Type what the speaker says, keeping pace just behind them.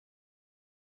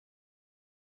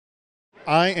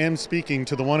I am speaking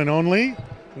to the one and only.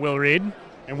 Will Reed.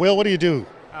 And Will, what do you do?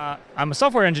 I'm a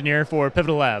software engineer for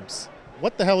Pivotal Labs.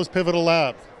 What the hell is Pivotal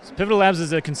Labs? So Pivotal Labs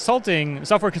is a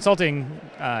software consulting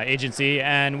agency,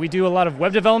 and we do a lot of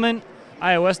web development,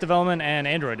 iOS development, and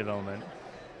Android development.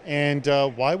 And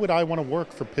why would I want to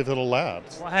work for Pivotal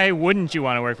Labs? Why wouldn't you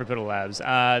want to work for Pivotal Labs?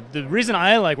 The reason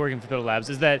I like working for Pivotal Labs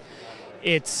is that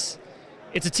it's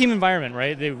a team environment,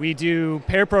 right? We do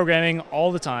pair programming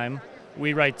all the time.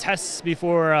 We write tests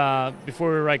before we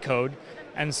write code,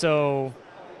 and so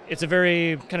it's a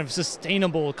very kind of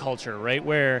sustainable culture, right?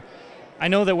 Where I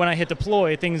know that when I hit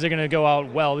deploy, things are going to go out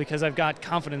well because I've got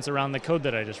confidence around the code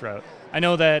that I just wrote. I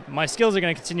know that my skills are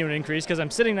going to continue to increase because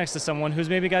I'm sitting next to someone who's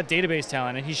maybe got database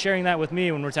talent, and he's sharing that with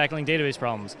me when we're tackling database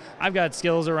problems. I've got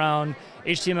skills around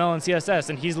HTML and CSS,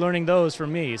 and he's learning those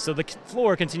from me. So the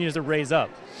floor continues to raise up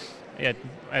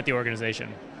at the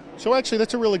organization. So actually,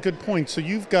 that's a really good point. So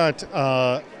you've got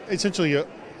essentially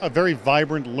a very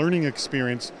vibrant learning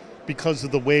experience because of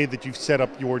the way that you've set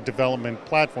up your development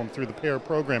platform through the pair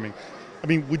programming. I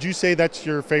mean, would you say that's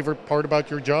your favorite part about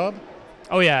your job?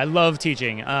 Oh yeah, I love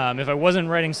teaching. If I wasn't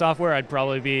writing software, I'd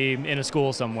probably be in a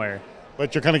school somewhere.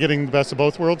 But you're kind of getting the best of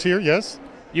both worlds here, yes?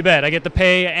 You bet. I get the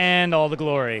pay and all the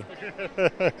glory.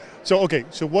 So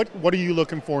what are you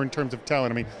looking for in terms of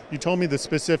talent? I mean, you told me the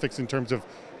specifics in terms of,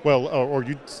 well, or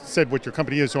you said what your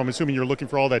company is, so I'm assuming you're looking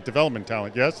for all that development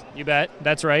talent, yes? You bet.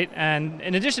 That's right. And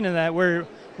in addition to that, we're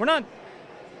not,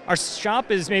 our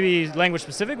shop is maybe language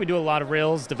specific. We do a lot of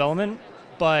Rails development,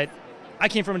 but I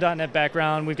came from a .NET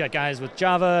background. We've got guys with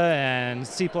Java and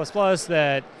C++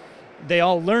 that they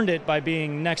all learned it by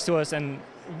being next to us, and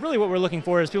really what we're looking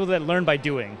for is people that learn by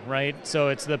doing, right? So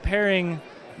it's the pairing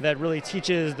that really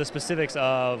teaches the specifics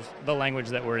of the language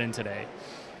that we're in today.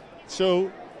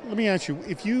 So let me ask you,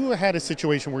 if you had a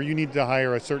situation where you needed to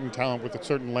hire a certain talent with a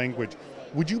certain language,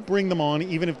 would you bring them on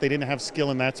even if they didn't have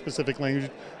skill in that specific language,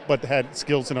 but had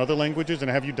skills in other languages, and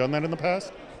have you done that in the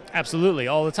past? Absolutely,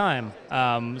 all the time.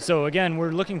 So again,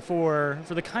 we're looking for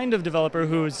the kind of developer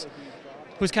who's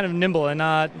kind of nimble and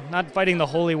not fighting the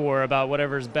holy war about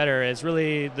whatever's better. It's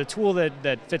really the tool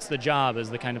that fits the job is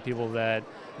the kind of people that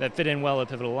fit in well at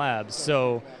Pivotal Labs.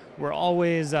 So we're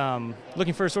always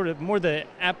looking for sort of more the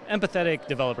empathetic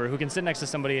developer who can sit next to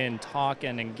somebody and talk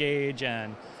and engage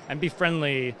and be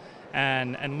friendly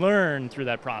and learn through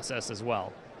that process as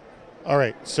well. All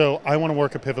right, so I want to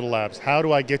work at Pivotal Labs. How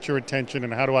do I get your attention,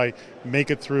 and how do I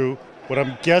make it through what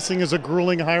I'm guessing is a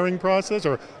grueling hiring process,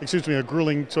 or excuse me, a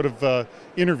grueling sort of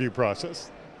interview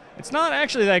process? It's not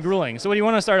actually that grueling. So what you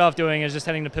want to start off doing is just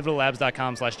heading to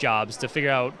pivotallabs.com/jobs to figure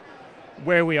out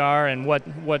where we are and what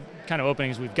kind of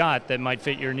openings we've got that might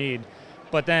fit your need.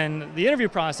 But then the interview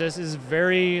process is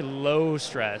very low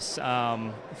stress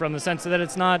from the sense that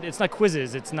it's not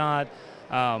quizzes. It's not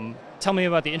tell me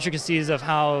about the intricacies of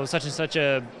how such and such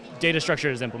a data structure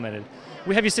is implemented.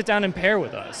 We have you sit down and pair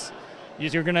with us.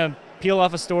 You're going to peel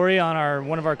off a story on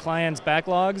one of our clients'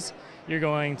 backlogs. You're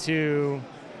going to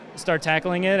start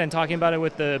tackling it and talking about it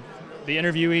with the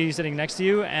interviewee sitting next to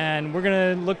you, and we're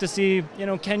going to look to see,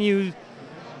 can you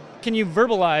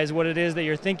verbalize what it is that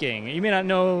you're thinking? You may not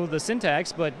know the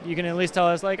syntax, but you can at least tell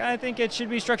us, like, I think it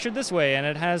should be structured this way, and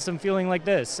it has some feeling like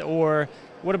this. Or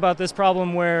what about this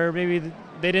problem where maybe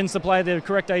they didn't supply the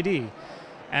correct ID?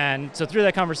 And so through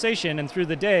that conversation and through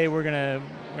the day, we're gonna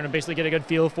basically get a good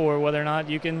feel for whether or not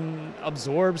you can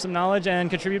absorb some knowledge and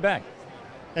contribute back.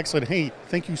 Excellent. Hey,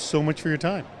 thank you so much for your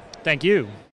time. Thank you.